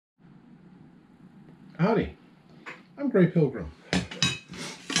Howdy, I'm Grey Pilgrim.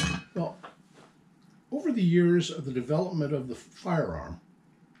 Well, over the years of the development of the firearm,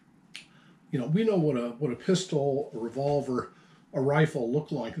 we know what a pistol, a revolver, a rifle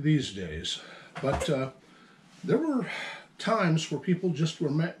look like these days, but there were times where people just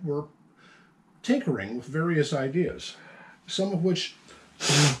were tinkering with various ideas, some of which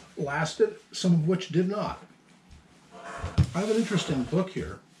lasted, some of which did not. I have an interesting book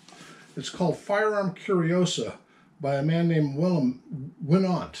here. It's called Firearm Curiosa by a man named Willem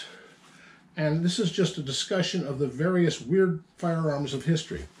Winant. And this is just a discussion of the various weird firearms of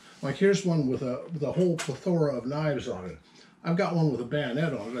history. Like here's one with a whole plethora of knives on it. I've got one with a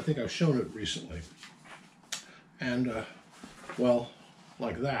bayonet on it. I think I've shown it recently. And, well,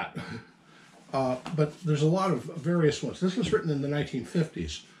 like that. But there's a lot of various ones. This was written in the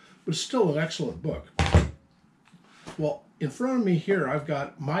 1950s, but it's still an excellent book. Well, in front of me here, I've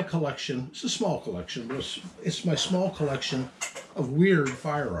got my collection. It's a small collection, but it's my small collection of weird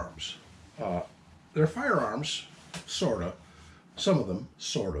firearms. They're firearms, sort of. Some of them,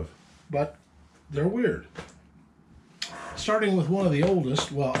 sort of. But they're weird. Starting with one of the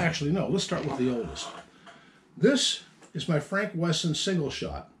oldest. Well, actually, no. Let's start with the oldest. This is my Frank Wesson single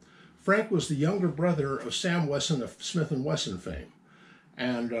shot. Frank was the younger brother of Sam Wesson of Smith & Wesson fame.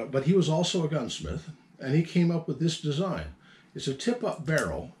 But he was also a gunsmith. And he came up with this design. It's a tip-up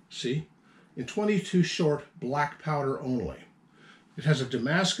barrel, see, in .22 short, black powder only. It has a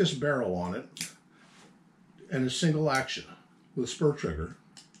Damascus barrel on it and a single action with a spur trigger.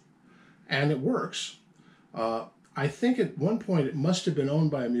 And it works. I think at one point it must have been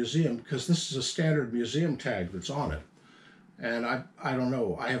owned by a museum because this is a standard museum tag that's on it. And I don't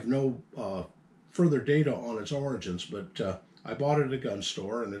know. I have no further data on its origins, but I bought it at a gun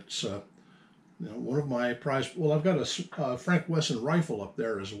store, and it's one of my prized. Well, I've got a Frank Wesson rifle up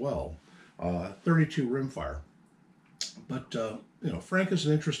there as well, 32 rimfire. But Frank is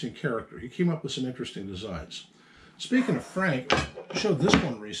an interesting character. He came up with some interesting designs. Speaking of Frank, I showed this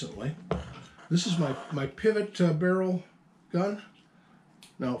one recently. This is my pivot barrel gun.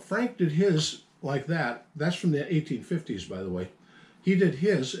 Now Frank did his like that. That's from the 1850s, by the way. He did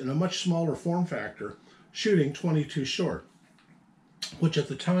his in a much smaller form factor, shooting .22 short, which at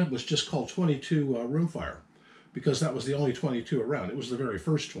the time was just called .22 rimfire, because that was the only .22 around. It was the very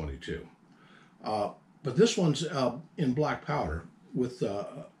first .22. But this one's in black powder with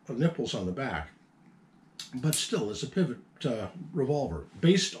nipples on the back. But still, it's a pivot revolver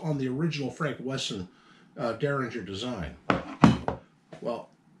based on the original Frank Wesson Derringer design. Well,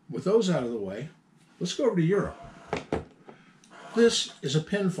 with those out of the way, let's go over to Europe. This is a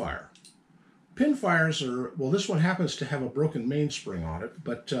pinfire. Pinfires are, well, this one happens to have a broken mainspring on it,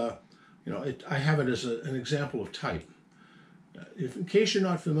 but I have it as an example of type. In case you're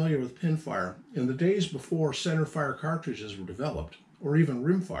not familiar with pinfire, in the days before centerfire cartridges were developed, or even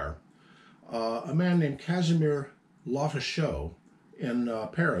rimfire, a man named Casimir Lotachaux in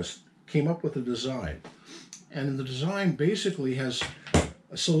Paris came up with a design. And the design basically has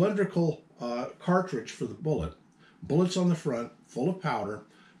a cylindrical cartridge for the bullet, bullets on the front, full of powder,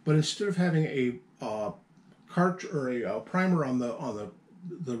 but instead of having a primer on the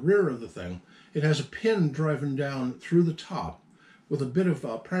rear of the thing, it has a pin driven down through the top with a bit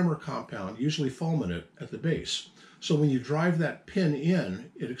of primer compound, usually fulminate, at the base. So when you drive that pin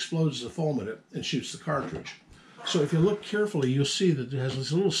in, it explodes the fulminate and shoots the cartridge. So if you look carefully, you'll see that it has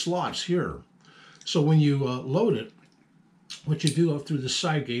these little slots here. So when you load it, what you do through the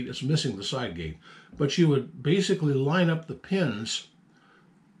side gate, it's missing the side gate, but you would basically line up the pins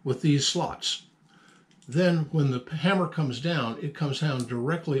with these slots. Then when the hammer comes down, it comes down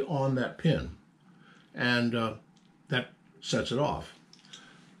directly on that pin, and that sets it off.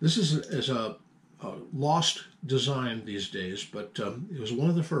 This is a lost design these days, but it was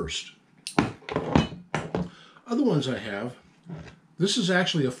one of the first. Other ones I have, this is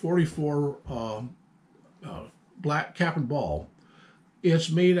actually a 44 black cap and ball.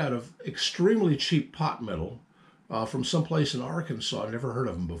 It's made out of extremely cheap pot metal from someplace in Arkansas. I've never heard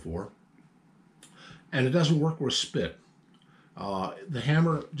of them before. And it doesn't work with spit. The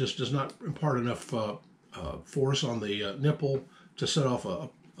hammer just does not impart enough force on the nipple to set off a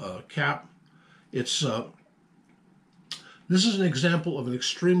cap. This is an example of an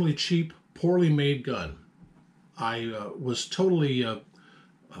extremely cheap, poorly made gun. I was totally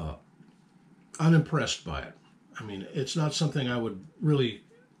unimpressed by it. I mean, it's not something I would really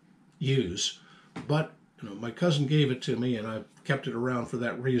use, but my cousin gave it to me, and I kept it around for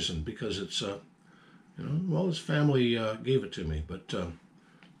that reason, because it's well, his family gave it to me, but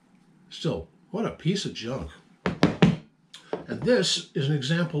still, what a piece of junk. And this is an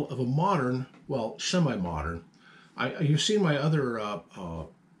example of a modern, well, semi-modern. You've seen my other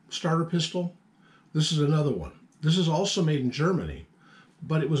starter pistol. This is another one. This is also made in Germany,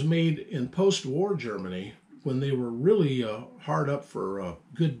 but it was made in post-war Germany when they were really hard up for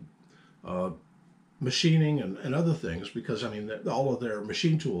good machining and other things, because, I mean, all of their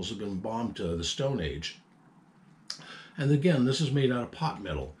machine tools have been bombed to the Stone Age. And again, this is made out of pot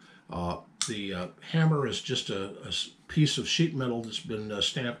metal. The hammer is just a piece of sheet metal that's been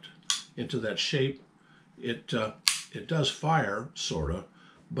stamped into that shape. It does fire, sort of,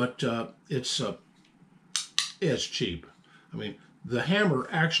 but it's cheap. I mean, the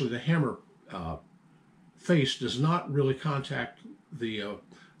hammer face does not really contact the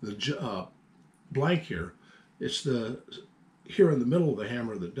blank here. It's here in the middle of the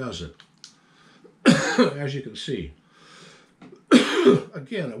hammer that does it, as you can see.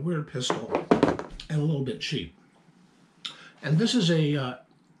 Again, a weird pistol and a little bit cheap. And this is a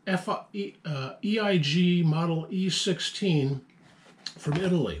EIG model E16 from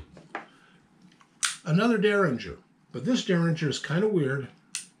Italy. Another Derringer, but this Derringer is kind of weird.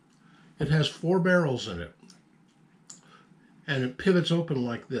 It has 4 barrels in it, and it pivots open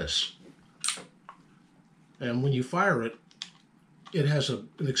like this. And when you fire it, it has an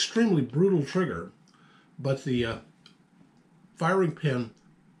extremely brutal trigger, but the firing pin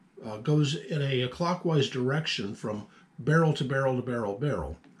goes in a clockwise direction from barrel to barrel to barrel to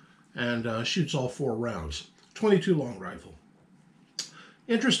barrel, and shoots all 4 rounds. 22 long rifle.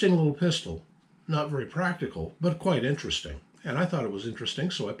 Interesting little pistol. Not very practical, but quite interesting. And I thought it was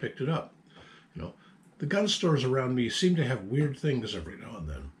interesting, so I picked it up. You know, the gun stores around me seem to have weird things every now and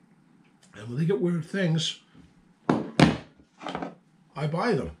then. And when they get weird things, I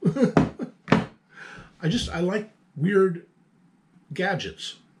buy them. I like weird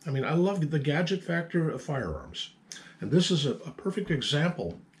gadgets. I mean, I love the gadget factor of firearms. And this is a perfect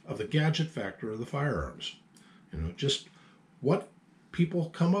example of the gadget factor of the firearms. You know, just what people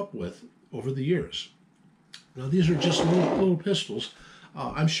come up with over the years. Now, these are just little pistols.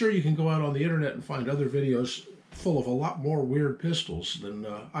 I'm sure you can go out on the internet and find other videos full of a lot more weird pistols than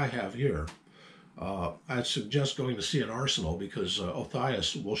I have here. I'd suggest going to see an arsenal, because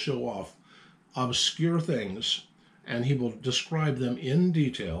Odysee will show off obscure things, and he will describe them in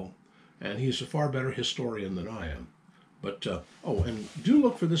detail, and he's a far better historian than I am. But, oh, and do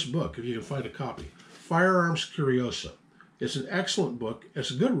look for this book if you can find a copy. Firearms Curiosa. It's an excellent book.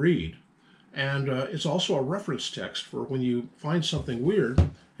 It's a good read. And it's also a reference text for when you find something weird,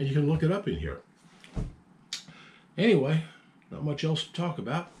 and you can look it up in here. Anyway, not much else to talk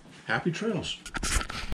about. Happy trails.